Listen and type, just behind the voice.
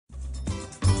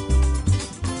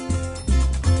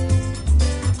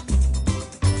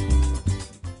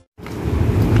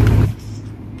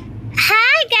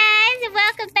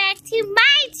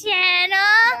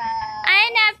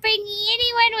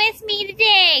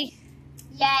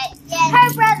Fidget.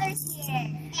 Her brother's here.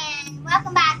 And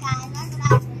welcome back, guys. Welcome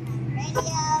back to another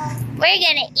video. We're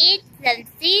gonna eat some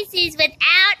CC's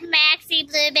without Maxie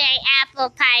Blueberry Apple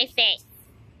Pie Face.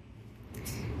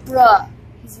 Bruh,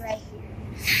 he's right here.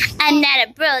 I'm not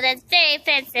a bro. That's very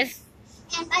offensive.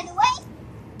 And by the way,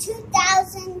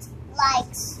 2,000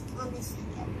 likes on this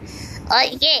video.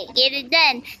 Okay, get it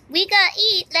done. We gonna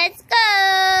eat. Let's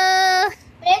go.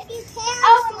 But if you can't,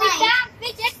 Oh, we found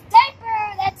Fidget's diaper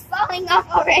that's falling off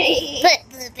already. Put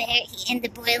Blueberry in the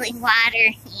boiling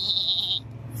water.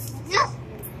 No.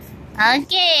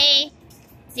 Okay.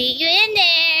 See you in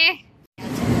there.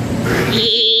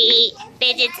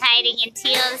 Fidget's hiding in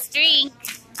Teal's drink.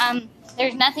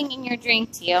 There's nothing in your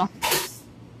drink, Teal.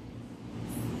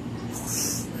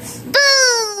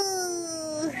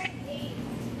 Boo!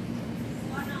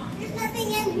 There's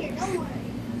nothing in here, don't worry.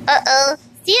 Uh-oh.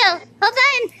 Teal, hold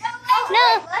on. No,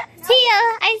 Teal,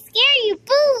 I scare you.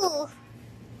 Boo!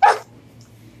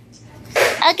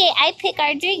 Okay, I pick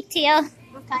our drink, Teal.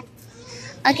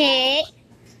 Okay.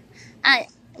 Okay.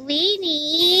 We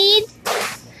need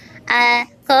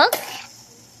Coke,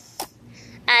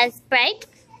 Sprite,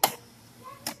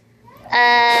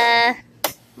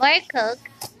 more Coke,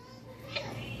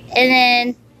 and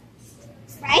then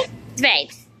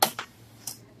Sprite.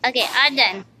 Okay, all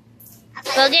done.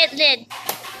 Go get lid.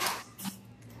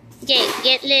 Okay,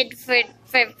 get lid for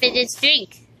Fidget's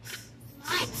drink.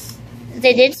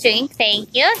 Fidget's drink,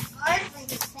 thank you.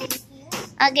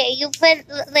 Okay, you put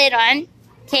lid on.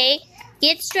 Okay,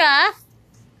 get straw.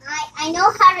 I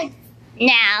know how to.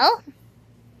 Now,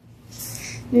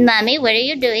 Mommy, what are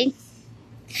you doing?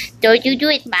 Don't you do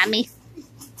it, Mommy.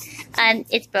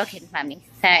 It's broken, Mommy.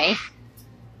 Sorry.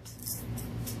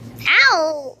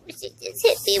 Ow! She just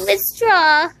hit me with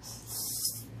straw.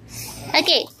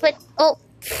 Okay, put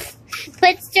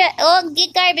straw. Oh,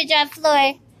 get garbage off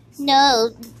floor. No,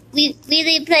 we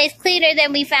leave place cleaner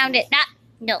than we found it.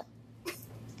 No.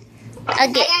 Okay. I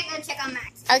gotta go check on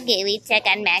Max. Okay, we check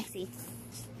on Maxie.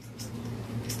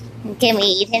 Can we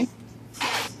eat him?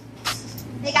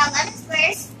 They got 11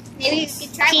 squares. Maybe we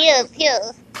could try one.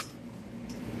 Pew.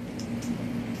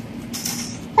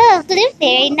 Oh,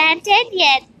 Blueberry not dead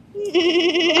yet.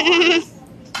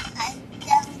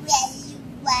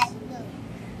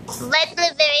 What,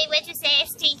 Blueberry? What'd you say,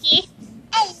 Stinky?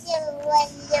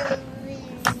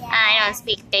 I don't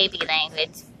speak baby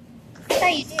language. I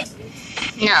thought you did.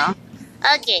 No.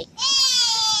 Okay.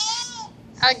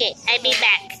 Okay, I'll be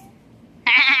back.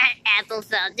 Apple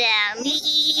fell down.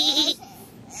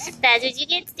 That's what you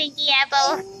get, Stinky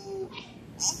Apple.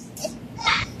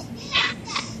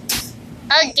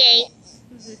 Okay.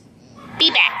 Be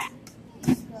back.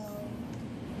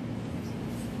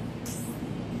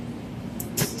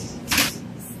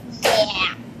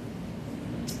 Yeah.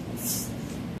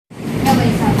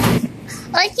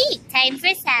 Okay, time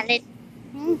for salad.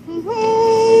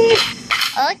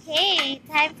 Okay,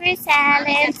 time for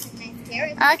salad.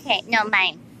 Okay, no,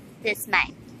 mine. This is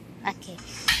mine. Okay,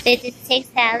 let's just take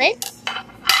salad.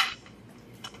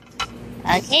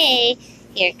 Okay,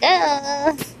 here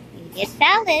goes. You get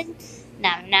salad.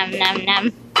 Nom, nom, nom,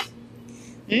 nom.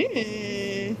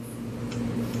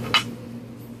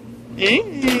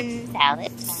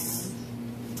 Salad time.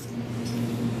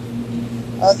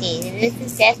 Okay, this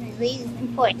is definitely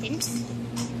important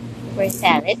for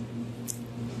salad.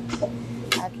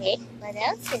 Okay, what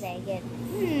else did I get?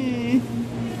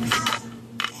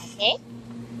 Okay.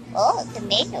 Oh,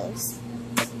 tomatoes.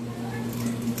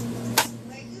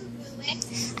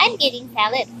 I'm getting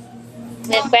salad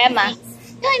with Grandma.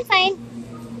 No, I'm fine.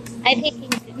 I'm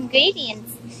picking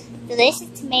ingredients. Delicious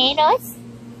tomatoes.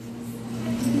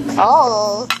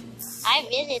 Oh, I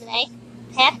really like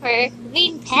pepper.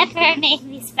 Green pepper makes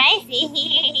me spicy.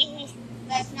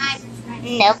 That's not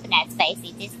spicy. Nope, not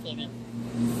spicy. Just kidding.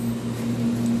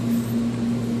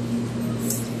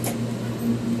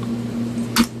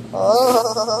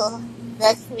 Oh,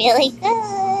 looks really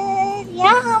good.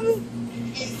 Yum.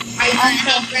 Are you gonna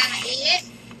help Grandma eat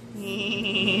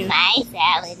it? My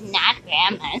salad, not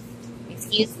Grandma's.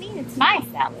 Excuse me, it's my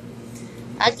salad.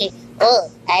 Okay. Oh,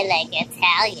 I like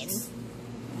Italian.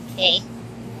 Okay.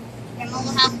 Grandma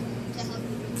will help to help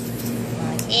you.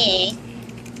 Okay.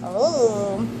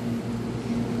 Oh.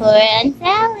 Pour on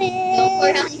salad. Don't pour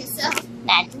it on yourself.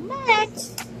 Not too much.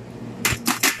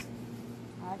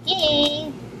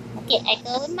 Okay. Okay, I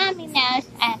go with Mommy now.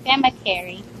 Grandma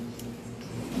carry.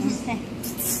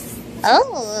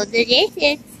 Oh,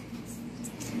 delicious.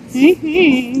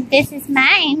 This is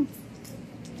mine.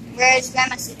 Where is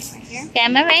Grandma sitting? Right here?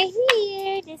 Grandma right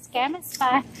here. This Grandma's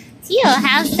spot. Teal,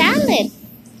 how's salad?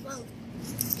 Whoa.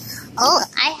 Oh,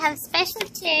 I have a special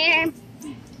chair.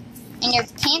 And your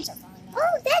pants are falling off.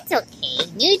 Oh, that's okay.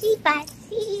 Nudie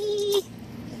Botsy.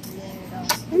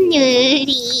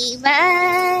 Nudie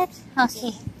Bot.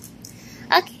 Okay.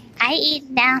 Okay, I eat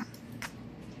now.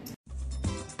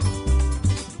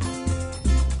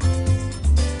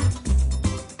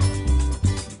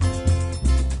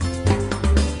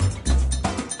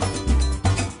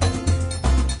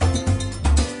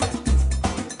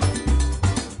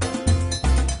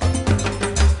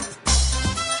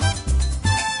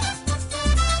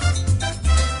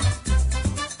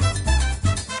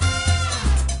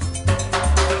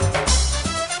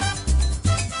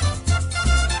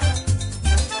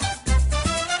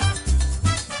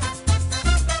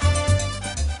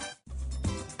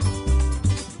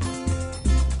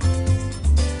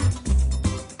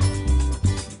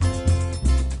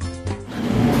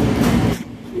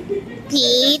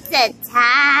 Pizza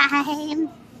time.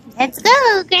 Let's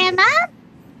go, Grandma.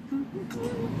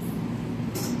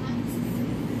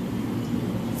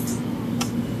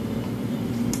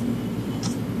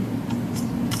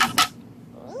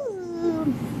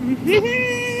 Ooh.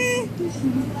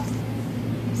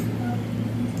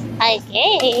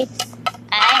 Okay.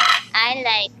 I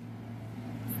like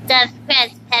stuffed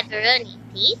crust pepperoni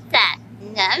pizza.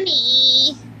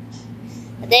 Yummy.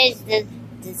 There's the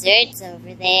desserts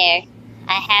over there.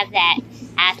 I have that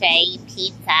after I eat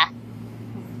pizza.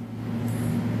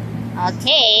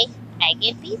 Okay, I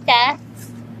get pizza.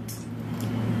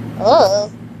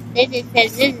 Oh, says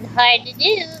this is hard to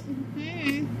do.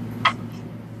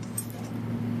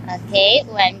 Okay,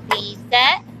 one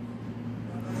pizza.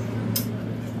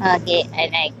 Okay,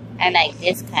 I like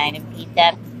this kind of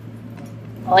pizza.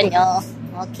 Oh no.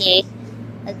 Okay,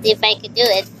 let's see if I can do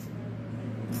it.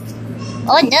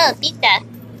 Oh no, pizza.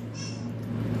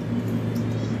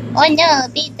 Oh no,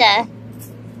 pizza.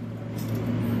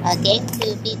 Okay,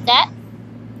 2 pizza.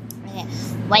 Okay.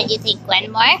 What do you think? One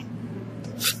more?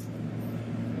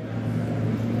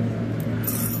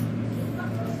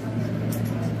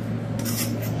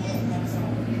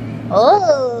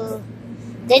 Oh,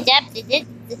 good job. You did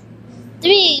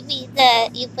 3 pizza.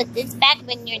 You put this back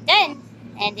when you're done.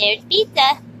 And there's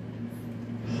pizza.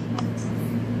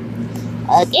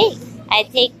 Okay, I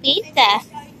take pizza.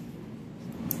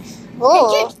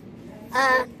 Oh.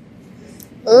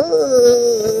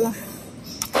 Ooh.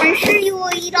 Are you sure you will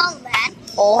eat all of that?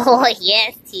 Oh,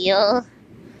 yes, Teal.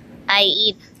 I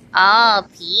eat all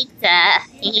pizza.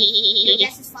 Your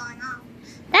dress is falling off.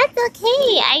 That's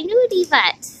okay. I knew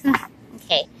that.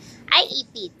 Okay, I eat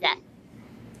pizza.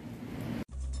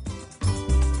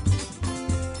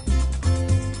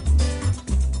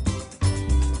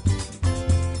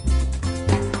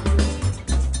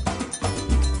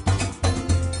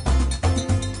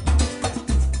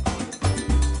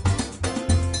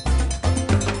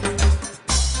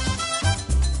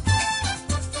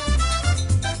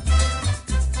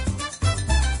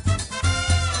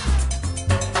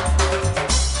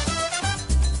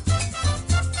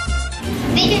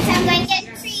 Fidgets, I'm going to get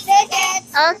treats. Fidgets.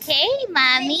 Okay,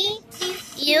 Mommy.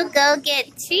 You go get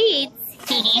treats.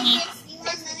 Fidgets, you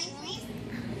want something?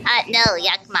 No,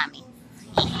 yuck, Mommy.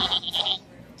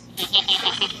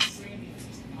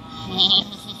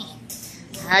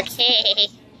 Okay.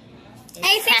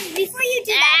 Hey, Fidgets, before you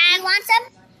do that, do you want some?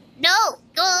 No,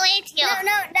 go away, Teal.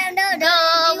 No. Go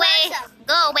away.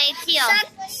 Go away, Teal.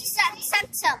 Suck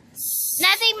some.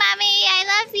 Nothing, Mommy. I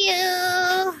love you.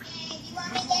 Do you want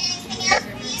me to get anything else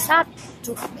for you? Stop,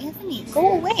 Anthony. Go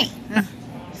away.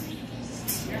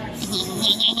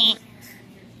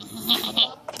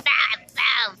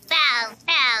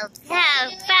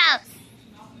 Bow.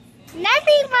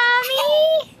 Nothing, Mommy.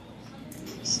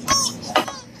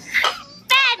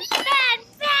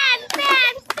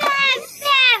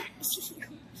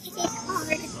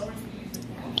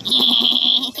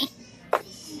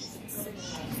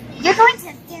 You're going to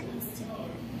get these.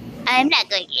 I'm not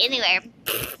going anywhere.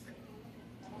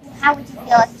 How would you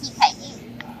feel if he cut you?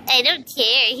 I don't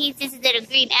care. He's just a little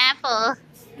green apple.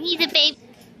 He's a baby.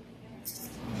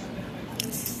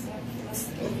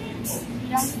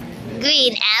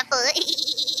 Green apple.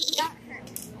 Don't hurt.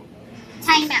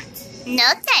 Time out.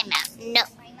 No timeout. No.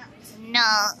 No.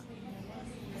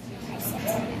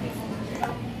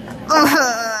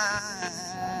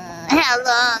 How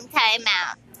long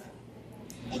timeout?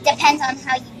 It depends on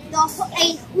how you do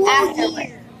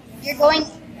afterward. You're going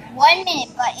 1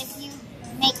 minute, but if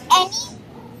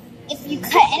you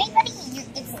cut anybody,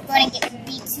 it's going to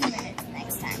be 2 minutes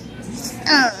next time.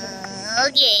 Oh,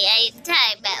 okay. I have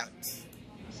timeout.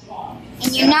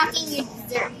 And you're knocking your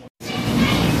dessert.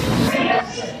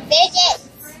 Fidget,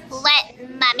 What,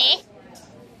 Mommy?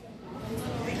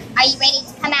 are you ready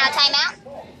to come out of timeout?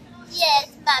 Yes,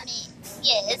 mommy.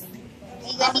 Yes. Are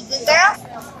you gonna be good girl?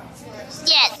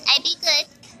 Yes, I be good.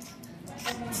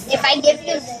 If I give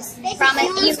you this, promise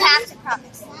you have to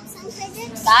promise. Want some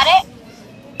fidgets? Got it?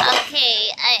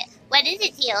 Okay, what is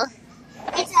it, Teal?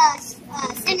 It's a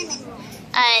cinnamon roll.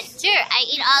 Sure, I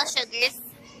eat all sugars.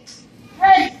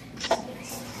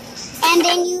 And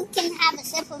then you can have a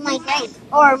sip of my drink.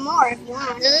 Or more if you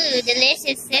want. Ooh,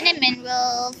 delicious cinnamon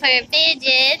roll for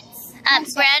Fidgets.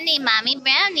 Brownie, mommy,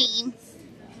 brownie.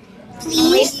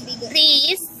 Please. Maybe be good.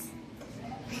 Please.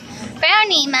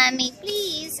 Brownie, mommy,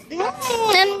 please.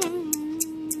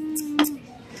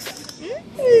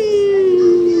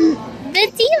 The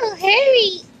Teal,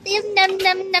 hurry. Num,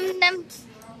 num, num, num.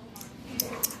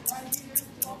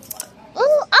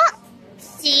 Ooh, oh.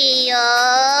 Teal.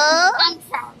 I'm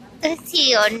sorry.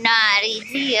 Teal, naughty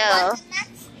Teal. Want some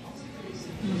nuts?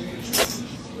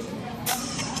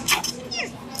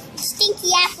 Here. Stinky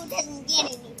apple doesn't get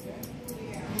any.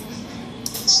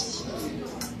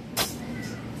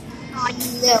 Oh, you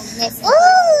little miss.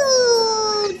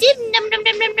 Ooh, dim, num, num,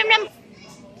 num, num, num, num.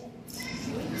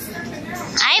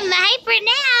 I'm hyper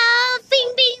now.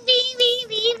 Bing, bing, bing, bing,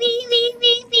 bing, bing, bing,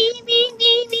 bing, bing, bing,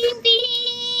 bing, bing,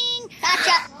 bing.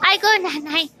 Gotcha. I go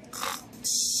nanay.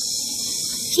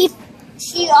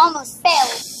 She almost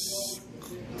failed.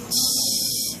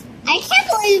 I can't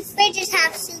believe fidgets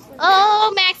have super.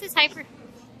 Oh, Max is hyper.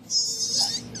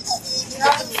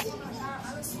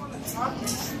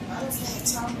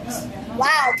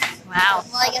 Wow. Wow.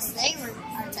 Well, I guess they were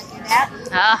taking that.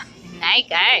 Oh, night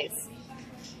guys.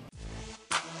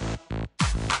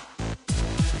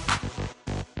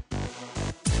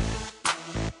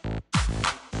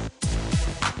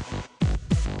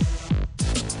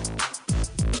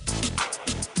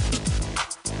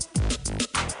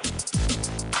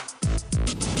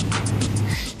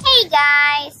 Hey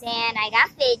guys, and I got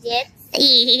Fidgets,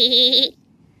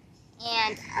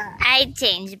 and I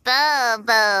changed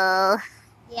Bobo.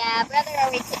 yeah, brother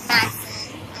already took Max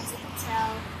in, as you can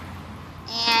tell,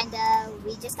 and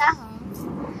we just got home.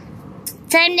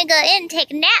 Time to go in and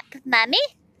take a nap, mommy.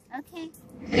 Okay,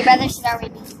 your brother should already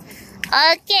be.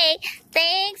 Okay,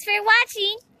 thanks for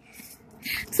watching.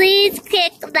 Please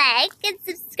click like and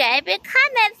subscribe and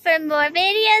comment for more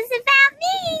videos about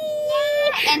me.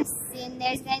 And soon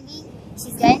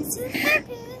she's going to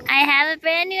purpose. I have a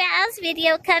brand new house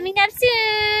video coming up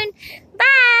soon.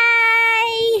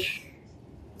 Bye.